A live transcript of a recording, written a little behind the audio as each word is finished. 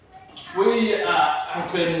We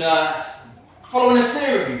have been following a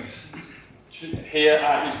series here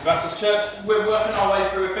at Ephesians Baptist Church. We're working our way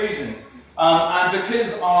through Ephesians. And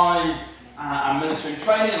because I am ministry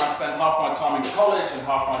training and I spend half my time in college and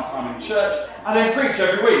half my time in church, I don't preach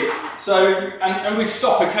every week. So, and we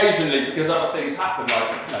stop occasionally because other things happen,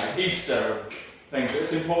 like Easter and things.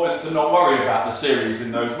 It's important to not worry about the series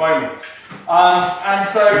in those moments. And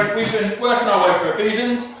so we've been working our way through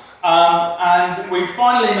Ephesians. And we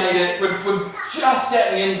finally made it, we're just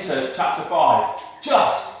getting into chapter 5.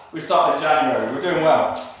 We started in January, we're doing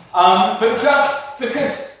well. But just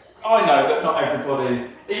because I know that not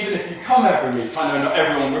everybody, even if you come every week, I know not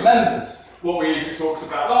everyone remembers what we even talked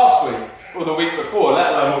about last week or the week before,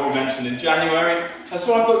 let alone what we mentioned in January. And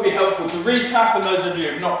so I thought it would be helpful to recap, and those of you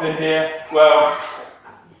who have not been here, well,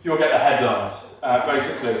 you'll get the headlines,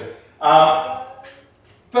 basically.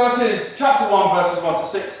 Chapter 1, verses 1 to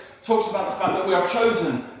 6, talks about the fact that we are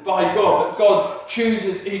chosen by God, that God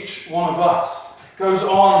chooses each one of us. Goes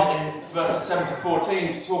on in verses 7 to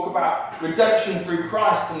 14 to talk about redemption through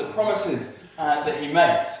Christ and the promises that he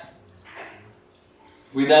makes.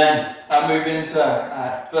 We then move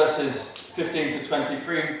into verses 15 to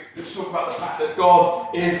 23, which talk about the fact that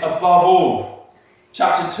God is above all.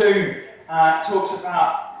 Chapter 2 talks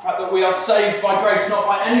about the fact that we are saved by grace, not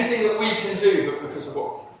by anything that we can do, but because of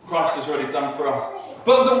what Christ has already done for us.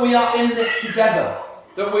 But that we are in this together.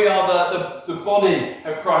 That we are the body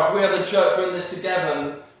of Christ. We are the church. We're in this together.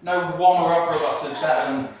 And no one or other of us is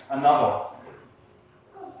better than another.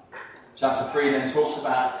 Chapter 3 then talks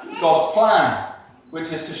about God's plan,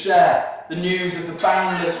 which is to share the news of the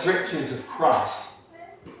boundless riches of Christ.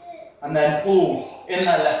 And then Paul, in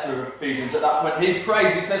that letter of Ephesians, at that point, he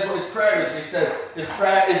prays. He says what his prayer is. He says his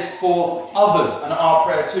prayer is for others. And our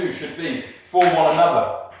prayer too should be for one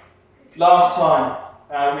another. Last time,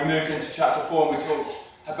 we moved into chapter 4 and we talked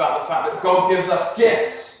about the fact that God gives us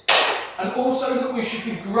gifts and also that we should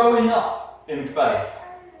be growing up in faith.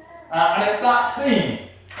 And it's that theme,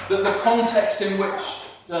 that the context in which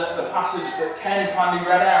the passage that Ken kindly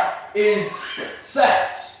read out is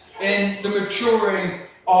set in the maturing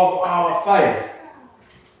of our faith.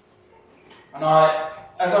 And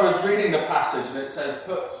as I was reading the passage and it says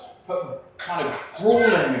put kind of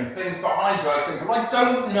brawling and things behind you, I was thinking, well, I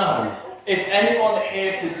don't know if anyone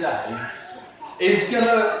here today is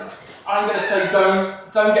I'm going to say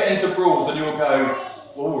don't get into brawls, and you'll go,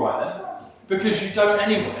 all right then, because you don't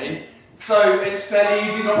anyway, so it's fairly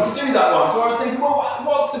easy not to do that one. So I was thinking, well,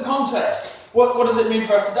 what's the context? What does it mean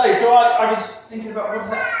for us today? So I was thinking about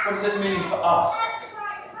what does it mean for us?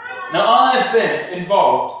 Now I've been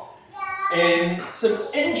involved in some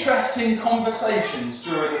interesting conversations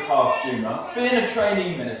during the past few months, being a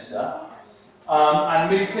trainee minister,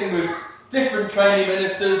 and meeting with different trainee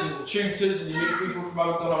ministers and tutors, and you meet people from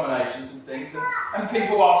other denominations and things, and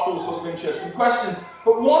people ask all sorts of interesting questions.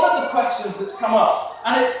 But one of the questions that's come up,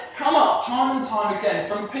 and it's come up time and time again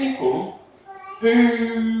from people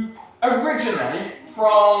who originate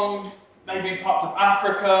from maybe parts of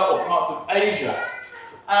Africa or parts of Asia,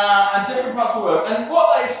 and different parts of the world. And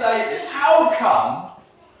what they say is, how come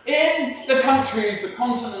in the countries, the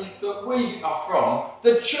continents that we are from,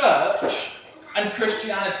 the church and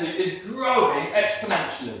Christianity is growing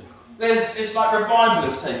exponentially? It's like revival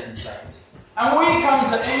is taking place. And we come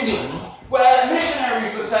to England, where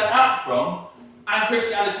missionaries were sent out from, and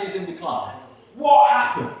Christianity is in decline. What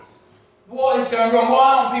happened? What is going wrong?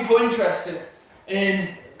 Why aren't people interested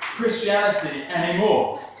in Christianity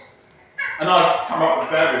anymore? And I've come up with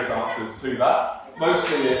various answers to that.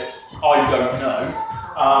 Mostly it's, I don't know,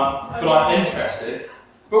 but I'm interested.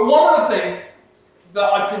 But one of the things that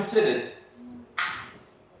I've considered,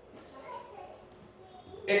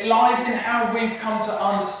 it lies in how we've come to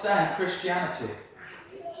understand Christianity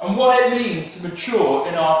and what it means to mature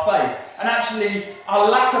in our faith, and actually our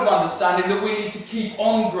lack of understanding that we need to keep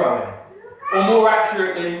on growing, or more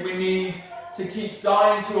accurately, we need to keep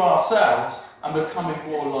dying to ourselves and becoming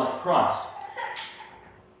more like Christ.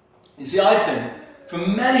 You see, I think for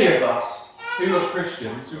many of us who are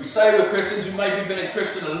Christians, who say we're Christians, who maybe been a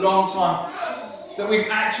Christian a long time, that we've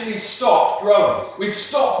actually stopped growing. We've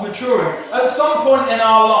stopped maturing. At some point in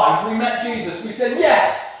our lives, we met Jesus. We said,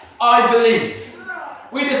 yes, I believe.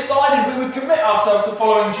 We decided we would commit ourselves to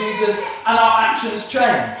following Jesus, and our actions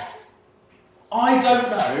changed. I don't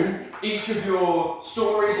know each of your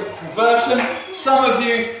stories of conversion. Some of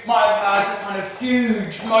you might have had a kind of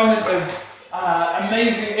huge moment of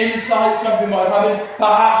amazing insight. Some of you might have had,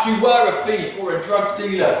 perhaps you were a thief or a drug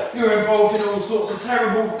dealer. You were involved in all sorts of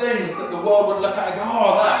terrible things that the world would look at and go,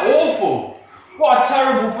 oh, that's awful. What a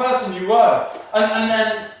terrible person you were. And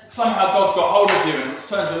then somehow God's got hold of you and it's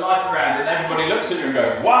turned your life around and everybody looks at you and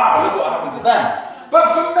goes, wow, look what happened to them.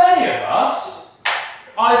 But for many of us,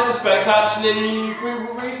 I suspect actually we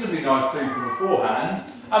were reasonably nice people beforehand,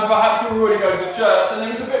 and perhaps we were already going to church, and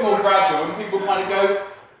it was a bit more gradual, and people kind of go,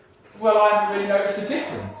 well, I haven't really noticed a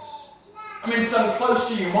difference. I mean, some close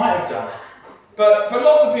to you might have done. But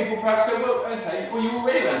lots of people perhaps go, well, okay, well, you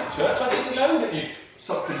already went to church. I didn't know that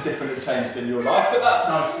something different had changed in your life, but that's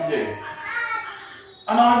nice for you.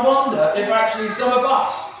 And I wonder if actually some of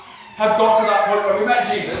us have got to that point where we met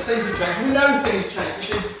Jesus, things have changed, we know things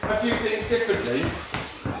changed, we did a few things differently,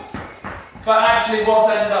 but actually what's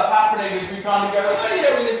ended up happening is we kind of go, oh,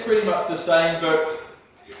 yeah, we live pretty much the same, but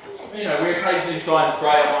we occasionally try and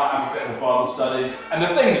pray, I might have a bit of a Bible study, and the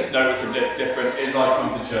thing that's noticeably different is I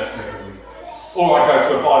come to church every week, or I go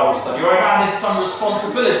to a Bible study, or I've added some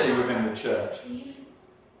responsibility within the church.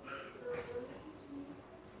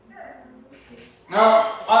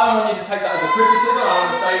 Now, I don't want you to take that as a criticism. I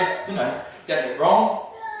want to say, get it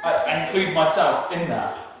wrong. I include myself in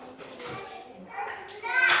that.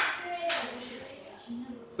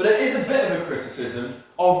 But it is a bit of a criticism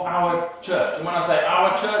of our church. And when I say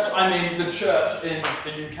our church, I mean the church in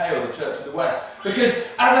the UK or the church in the West. Because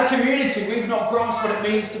as a community, we've not grasped what it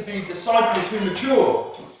means to be disciples who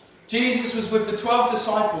mature. Jesus was with the 12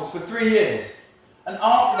 disciples for 3 years. And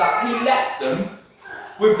after that, he left them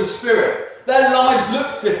with the Spirit. Their lives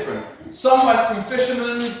looked different. Some went from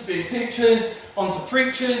fishermen to being teachers, onto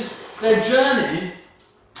preachers. Their journey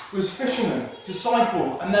was fisherman,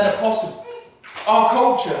 disciple, and then apostle. Our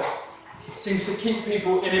culture seems to keep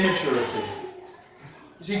people in immaturity.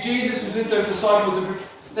 You see, Jesus was with those disciples, and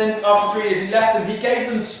then after 3 years he left them. He gave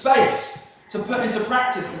them space to put into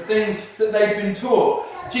practice the things that they'd been taught.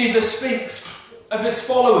 Jesus speaks of his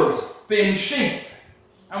followers being sheep.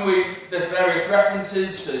 And there's various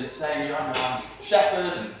references to saying you're a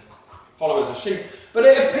shepherd and followers of sheep. But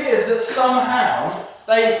it appears that somehow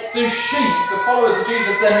the sheep, the followers of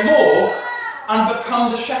Jesus, then morph and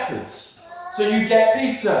become the shepherds. So you get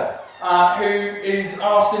Peter, who is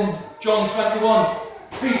asked in John 21,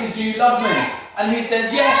 Peter, do you love me? And he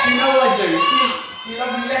says, yes, you know I do. Do you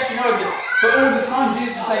love me? Yes, you know I do. But all the time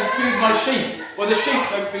Jesus is saying, feed my sheep. Well, the sheep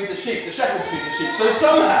don't feed the sheep. The shepherds feed the sheep. So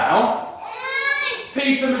somehow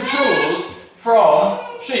Peter matures from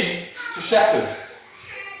sheep to shepherd.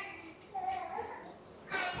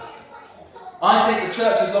 I think the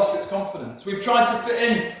church has lost its confidence. We've tried to fit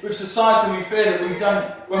in with society and we fear that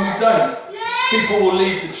when we don't, people will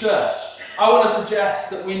leave the church. I want to suggest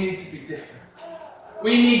that we need to be different.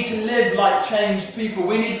 We need to live like changed people.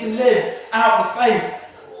 We need to live out the faith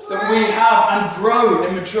that we have and grow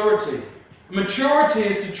in maturity. Maturity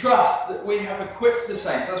is to trust that we have equipped the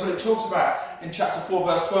saints. That's what it talks about in chapter 4,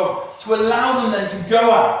 verse 12. To allow them then to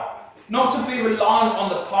go out. Not to be reliant on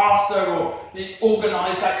the pastor or the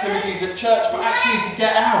organised activities at church, but actually to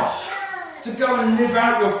get out. To go and live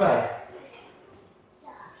out your faith.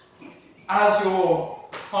 As your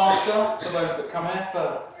pastor, for those that come here,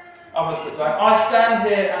 for others that don't, I stand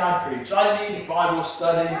here and I preach. I lead Bible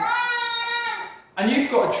study. And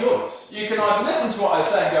you've got a choice. You can either listen to what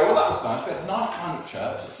I say and go, well, that was nice, we had a nice time at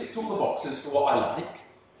church, I ticked all the boxes for what I like.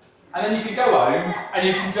 And then you can go home and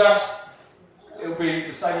you can it'll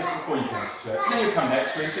be the same as before you came to church. And then you'll come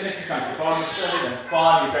next week, and if you come to Bible study, then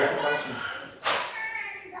fine, you go for motions.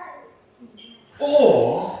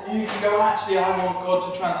 Or you can go, actually, I want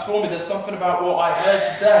God to transform me. There's something about what I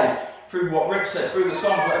heard today, through what Rick said, through the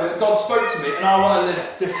song, whatever, that God spoke to me, and I want to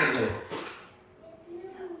live differently.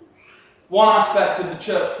 One aspect of the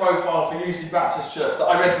church profile for Useley Baptist Church that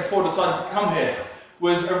I read before deciding to come here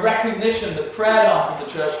was a recognition that prayer life in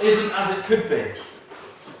the church isn't as it could be.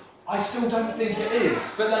 I still don't think it is,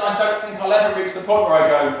 but then I don't think I'll ever reach the point where I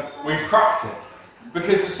go, we've cracked it.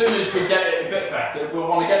 Because as soon as we get it a bit better, we'll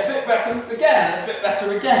want to get a bit better again, and a bit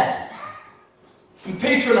better again. And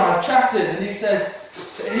Peter and I have chatted, and he said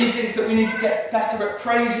that he thinks that we need to get better at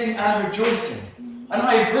praising and rejoicing. And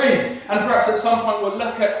I agree, and perhaps at some point we'll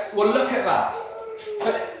look at that.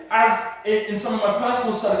 But as in some of my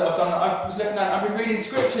personal study that I've done, I was looking at, I've been reading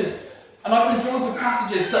scriptures, and I've been drawn to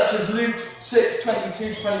passages such as Luke 6,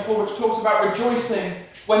 22 to 24, which talks about rejoicing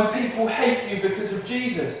when people hate you because of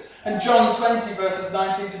Jesus. And John 20, verses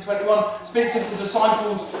 19 to 21, speaks of the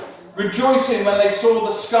disciples rejoicing when they saw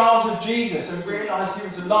the scars of Jesus and realised he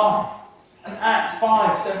was alive. And Acts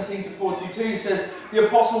 5, 17 to 42 says, the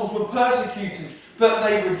apostles were persecuted, but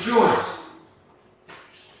they rejoiced.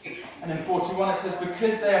 And in 41 it says,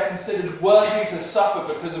 because they are considered worthy to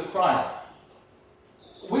suffer because of Christ.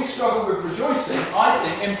 We struggle with rejoicing, I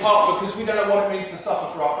think, in part because we don't know what it means to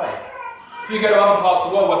suffer for our faith. If you go to other parts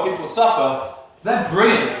of the world where people suffer, They're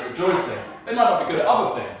brilliant at rejoicing. They might not be good at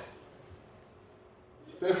other things.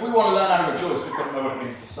 But if we want to learn how to rejoice, we've got to know what it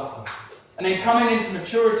means to suffer. And in coming into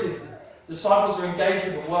maturity, disciples are engaged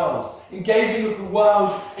with the world. Engaging with the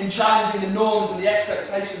world in challenging the norms and the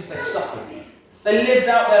expectations they suffered. They lived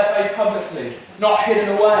out their faith publicly, not hidden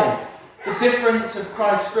away. The difference of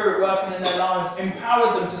Christ's Spirit working in their lives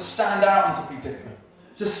empowered them to stand out and to be different.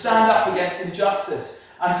 To stand up against injustice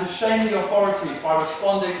and to shame the authorities by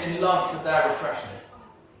responding in love to their oppression.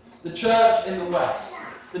 The church in the West,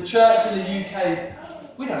 the church in the UK,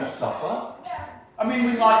 we don't suffer. I mean,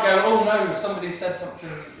 we might go, oh no, somebody said something,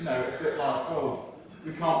 a bit like, oh,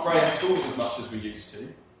 we can't pray in schools as much as we used to.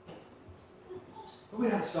 But we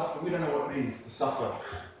don't suffer. We don't know what it means to suffer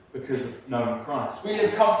because of knowing Christ. We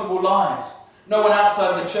live comfortable lives. No one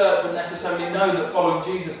outside the church would necessarily know that following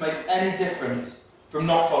Jesus makes any difference from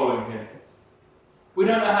not following him. We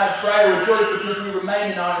don't know how to pray or rejoice because we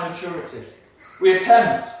remain in our immaturity. We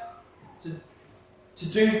attempt to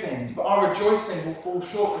do things, but our rejoicing will fall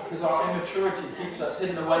short because our immaturity keeps us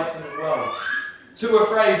hidden away from the world. Too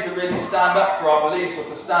afraid to really stand up for our beliefs or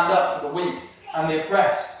to stand up for the weak and the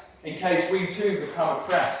oppressed, in case we too become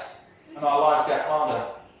oppressed and our lives get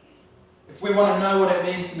harder. If we want to know what it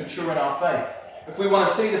means to mature in our faith, if we want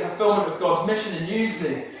to see the fulfillment of God's mission in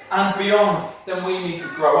unity and beyond, then we need to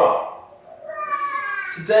grow up.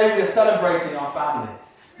 Today we are celebrating our family,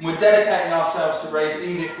 and we're dedicating ourselves to raise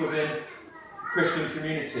Edith within Christian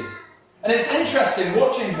community. And it's interesting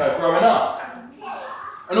watching her growing up,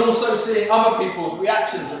 and also seeing other people's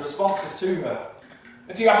reactions and responses to her.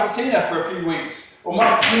 If you haven't seen her for a few weeks or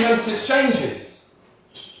months, you notice changes.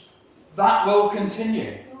 That will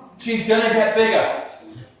continue. She's going to get bigger.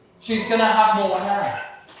 She's going to have more hair.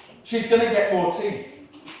 She's going to get more teeth.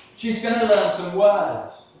 She's going to learn some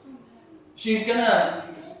words. She's going to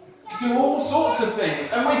do all sorts of things.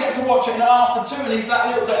 And we get to watch it in after 2, and he's that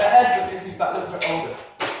little bit ahead because he's that little bit older.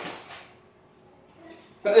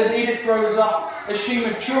 But as Edith grows up, as she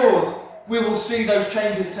matures, we will see those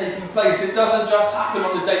changes taking place. It doesn't just happen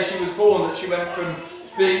on the day she was born, that she went from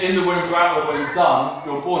being in the womb to out of the womb, done,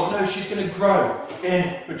 you're born. No, she's going to grow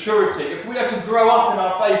in maturity. If we are to grow up in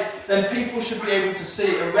our faith, then people should be able to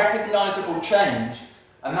see a recognisable change,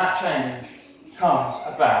 and that change comes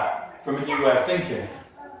about from a new way of thinking.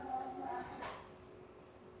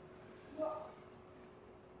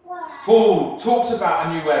 Paul talks about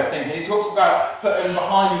a new way of thinking. He talks about putting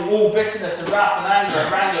behind you all bitterness and wrath and anger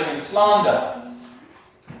and wrangling and slander.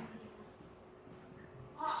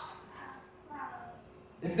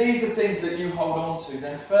 If these are things that you hold on to,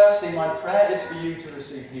 then firstly my prayer is for you to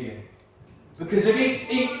receive healing. Because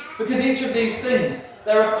each of these things,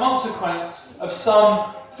 they're a consequence of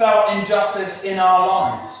some felt injustice in our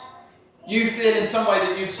lives. You feel in some way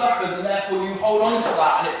that you've suffered, and therefore you hold on to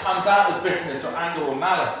that, and it comes out as bitterness or anger or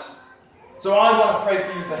malice. So I want to pray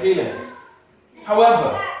for you for healing.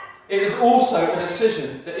 However, it is also a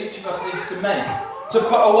decision that each of us needs to make to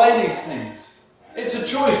put away these things. It's a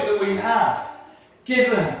choice that we have.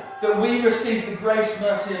 Given that we receive the grace,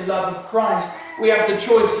 mercy and love of Christ, we have the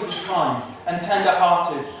choice to be kind and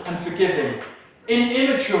tender-hearted and forgiving. In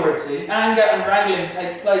immaturity, anger and wrangling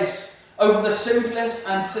take place over the simplest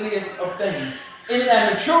and silliest of things. In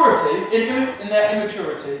their maturity, in their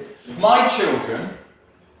immaturity, my children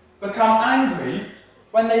become angry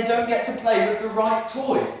when they don't get to play with the right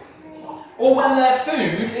toy, or when their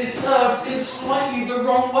food is served in slightly the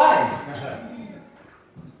wrong way.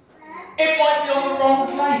 It might be on the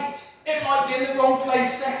wrong plate. It might be in the wrong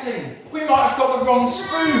place setting. We might have got the wrong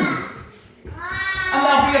spoon. And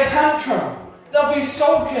there'll be a tantrum. There'll be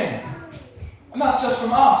sulking. And that's just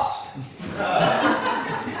from us.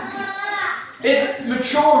 In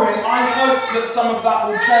maturing, I hope that some of that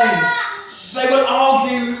will change. They will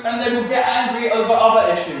argue and they will get angry over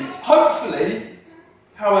other issues. Hopefully,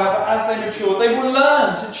 however, as they mature, they will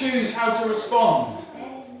learn to choose how to respond.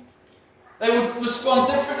 They will respond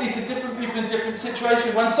differently to different people in different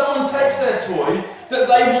situations. When someone takes their toy that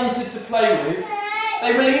they wanted to play with,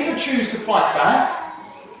 they will either choose to fight back,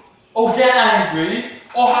 or get angry,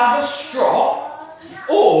 or have a strop,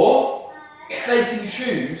 or they can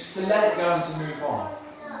choose to let it go and to move on.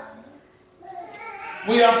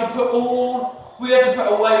 We are to put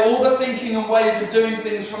away all the thinking and ways of doing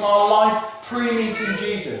things from our life pre-meeting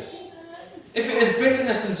Jesus. If it is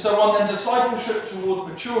bitterness and so on, then discipleship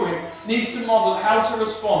towards maturing needs to model how to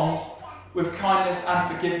respond with kindness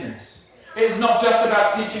and forgiveness. It is not just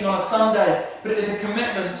about teaching on a Sunday, but it is a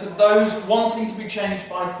commitment to those wanting to be changed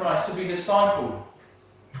by Christ, to be discipled.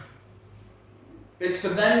 It's for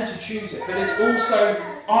them to choose it, but it's also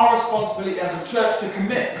our responsibility as a church to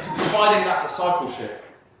commit to providing that discipleship.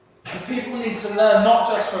 And people need to learn not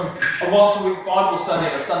just from a once-a-week Bible study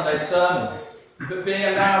and a Sunday sermon, but being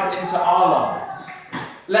allowed into our lives.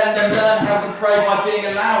 Letting them learn how to pray by being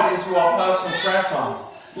allowed into our personal prayer times.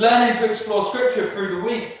 Learning to explore Scripture through the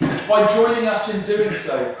week by joining us in doing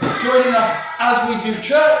so. Joining us as we do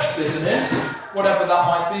church business, whatever that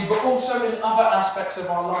might be, but also in other aspects of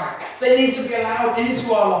our life. They need to be allowed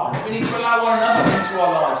into our lives. We need to allow one another into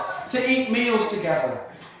our lives. To eat meals together.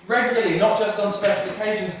 Regularly, not just on special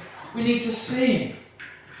occasions. We need to see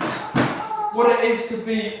what it is to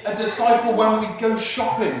be a disciple when we go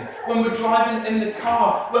shopping, when we're driving in the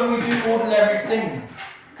car, when we do ordinary things.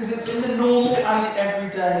 Because it's in the normal and the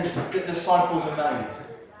everyday that disciples are made.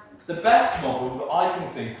 The best model that I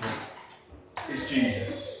can think of is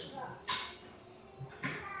Jesus.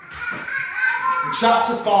 In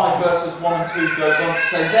chapter 5, verses 1 and 2 goes on to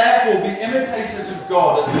say, "Therefore be imitators of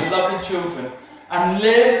God as beloved children, and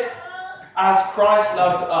live as Christ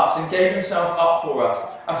loved us and gave himself up for us,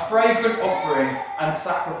 a fragrant offering and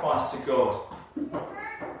sacrifice to God."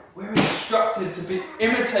 We're instructed to be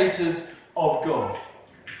imitators of God.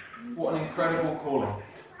 What an incredible calling.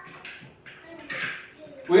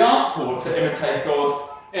 We aren't called to imitate God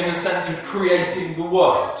in the sense of creating the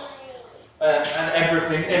world and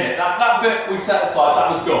everything in it. That bit we set aside,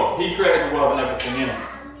 that was God. He created the world and everything in it.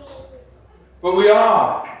 But we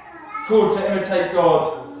are called to imitate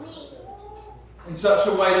God in such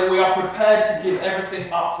a way that we are prepared to give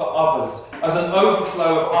everything up for others as an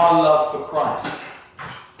overflow of our love for Christ.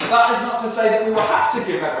 That is not to say that we will have to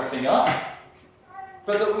give everything up,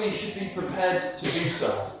 but that we should be prepared to do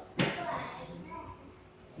so.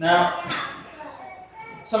 Now,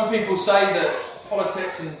 some people say that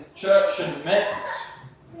politics and church shouldn't mix.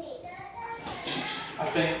 I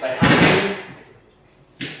think they have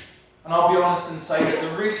to. And I'll be honest and say that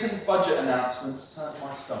the recent budget announcements turned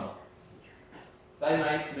my stomach. They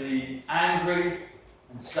make me angry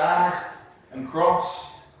and sad and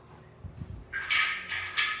cross.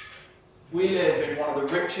 We live in one of the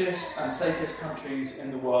richest and safest countries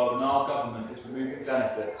in the world, and our government is removing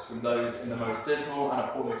benefits from those in the most dismal and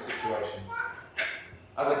appalling situations.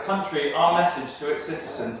 As a country, our message to its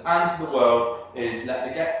citizens and to the world is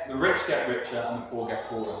let the rich get richer and the poor get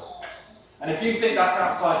poorer. And if you think that's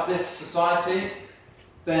outside this society,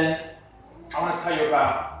 then I want to tell you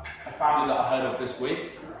about a family that I heard of this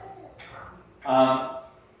week.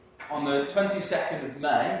 On the 22nd of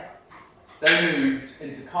May, they moved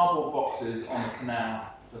into cardboard boxes on the canal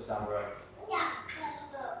just down the road.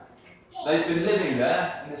 They've been living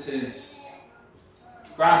there, and this is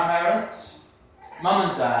grandparents, mum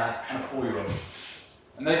and dad, and a 4-year-old.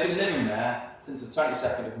 And they've been living there since the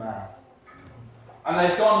 22nd of May. And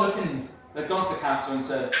they've gone to the council and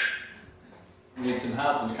said, "We need some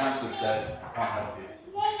help," and the council have said, "I can't help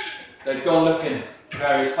you." They've gone looking to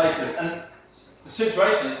various places, and the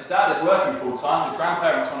situation is the dad is working full time, the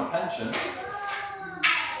grandparents on a pension,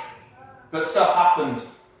 but stuff happened,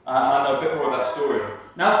 and I know a bit more of that story.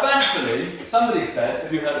 Now, thankfully, somebody said,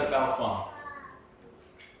 "Have you heard of Bell Farm?"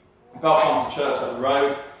 Bell Farm's a church up the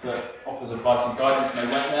road that offers advice and guidance, and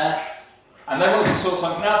they went there, and they wanted to sort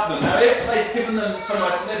something out for them. Now, if they'd given them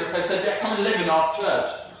somewhere to live, if they said, "Yeah, come and live in our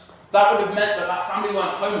church," that would have meant that that family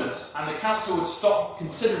weren't homeless, and the council would stop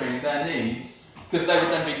considering their needs, because they would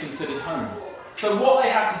then be considered home. So what they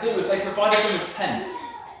had to do was they provided them with tents.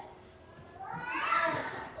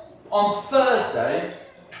 On Thursday,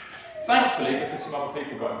 thankfully, because some other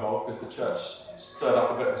people got involved, because the church stirred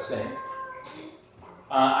up a bit of a stink,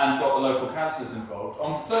 and got the local councillors involved.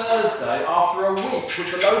 On Thursday, after a week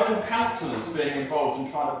with the local councillors being involved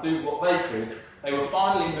and trying to do what they could, they were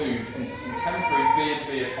finally moved into some temporary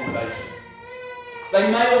B&B accommodation. They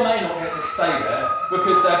may or may not get to stay there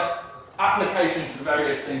because their applications for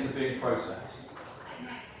various things are being processed.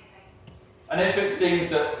 And if it's deemed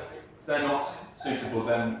that they're not suitable,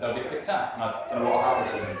 then they'll get kicked out. And I don't know what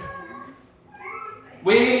happens to them.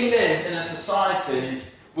 We live in a society,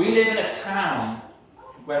 we live in a town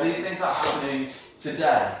where these things are happening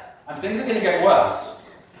today. And things are going to get worse.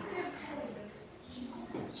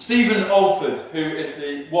 Stephen Alford,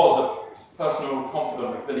 who was a personal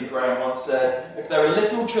confidant of Billy Graham, once said, "If there are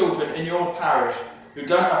little children in your parish who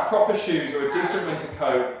don't have proper shoes or a decent winter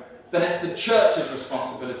coat, then it's the church's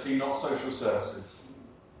responsibility, not social services."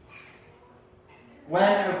 When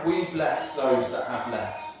have we blessed those that have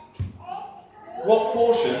less? What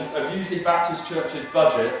portion of Useley Baptist Church's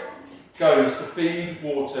budget goes to feed,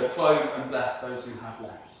 water, clothe and bless those who have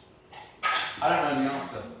less? I don't know the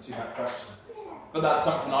answer to that question, but that's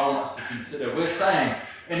something I want us to consider. We're saying,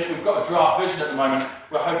 in that we've got a draft vision at the moment,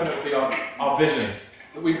 we're hoping it will be our vision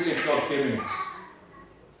that we believe God's giving us.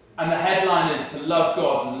 And the headline is to love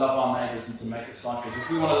God and love our neighbours and to make disciples.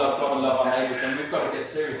 If we want to love God and love our neighbours, then we've got to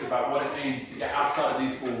get serious about what it means to get outside of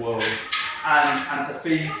these four worlds and to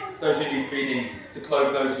feed those who need feeding, to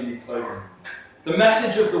clothe those who need clothing. The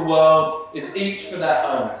message of the world is each for their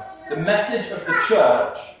own. The message of the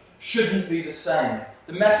church shouldn't be the same.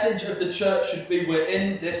 The message of the church should be, we're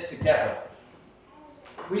in this together.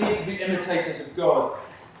 We need to be imitators of God.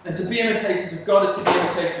 And to be imitators of God is to be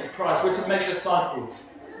imitators of Christ. We're to make disciples.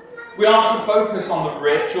 We aren't to focus on the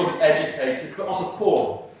rich or the educated, but on the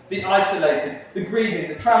poor, the isolated, the grieving,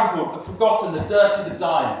 the trampled, the forgotten, the dirty, the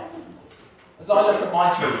dying. As I look at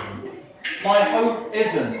my children, my hope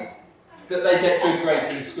isn't that they get good grades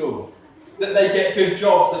in school, that they get good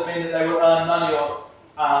jobs that mean that they will earn money or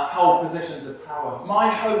hold positions of power.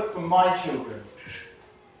 My hope for my children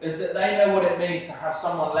is that they know what it means to have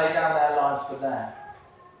someone lay down their lives for them,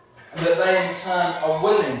 and that they in turn are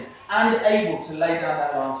willing and able to lay down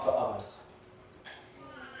their lives for others.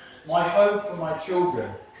 My hope for my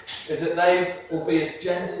children is that they will be as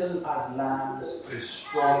gentle as lambs, as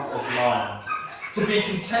strong as lions, to be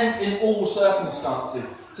content in all circumstances,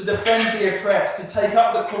 to defend the oppressed, to take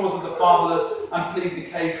up the cause of the fatherless and plead the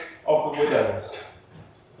case of the widows.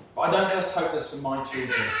 But I don't just hope this for my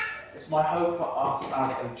children, it's my hope for us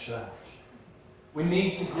as a church. We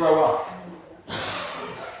need to grow up.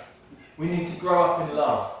 We need to grow up in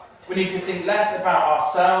love. We need to think less about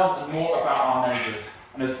ourselves and more about our neighbours.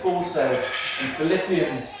 And as Paul says in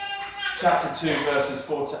Philippians chapter 2, verses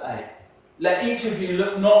 4 to 8, let each of you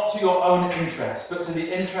look not to your own interests, but to the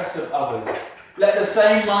interests of others. Let the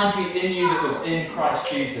same mind be in you that was in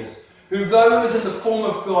Christ Jesus, who though he was in the form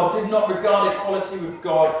of God, did not regard equality with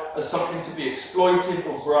God as something to be exploited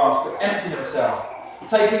or grasped, but emptied himself,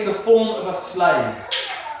 taking the form of a slave,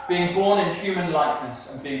 being born in human likeness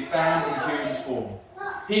and being found in human form.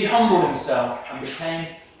 He humbled himself and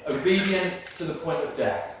became obedient to the point of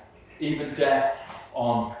death, even death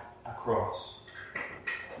on a cross.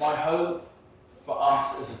 My hope for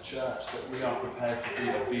us as a church that we are prepared to be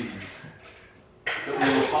obedient, that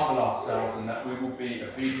we will humble ourselves and that we will be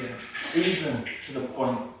obedient even to the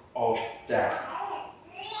point of death.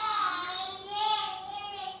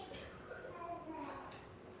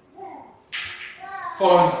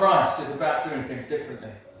 Following Christ is about doing things differently.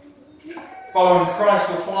 Following Christ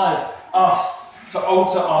requires us to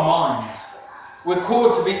alter our minds. We're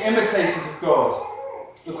called to be imitators of God.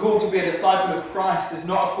 The call to be a disciple of Christ is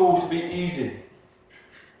not a call to be easy,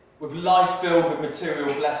 with life filled with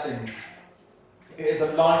material blessings. It is a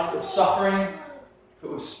life of suffering,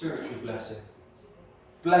 but with spiritual blessing.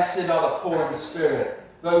 Blessed are the poor in spirit,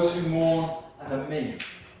 those who mourn and are meek.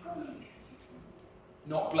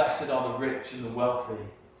 Not blessed are the rich and the wealthy.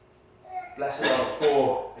 Blessed are the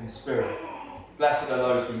poor in spirit. Blessed are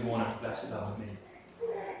those who mourn and blessed are the meek.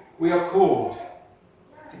 We are called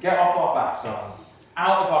to get off our backsides,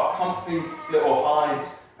 out of our comfy little hides,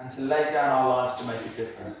 and to lay down our lives to make a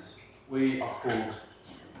difference. We are called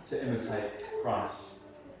to imitate Christ.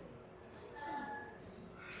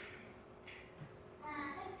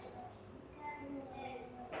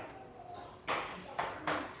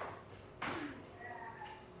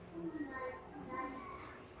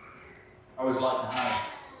 I always like to have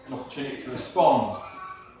an opportunity to respond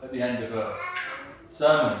at the end of a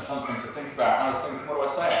sermon, something to think about. And I was thinking, what do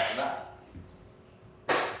I say after that?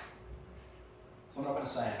 So I'm not going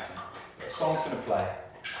to say anything. But a song's going to play.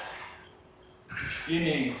 If you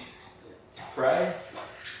need to pray,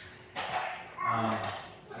 and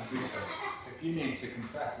do so. If you need to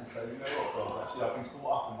confess and say, you know what, God, actually I've been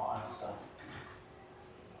caught up in my own stuff.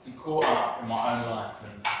 I've been caught up in my own life,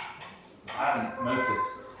 and I haven't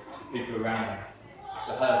noticed people around me,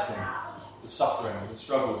 the hurting, the suffering, the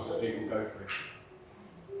struggles that people go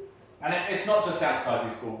through. And it's not just outside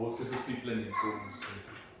these four walls, because there's people in these four walls too.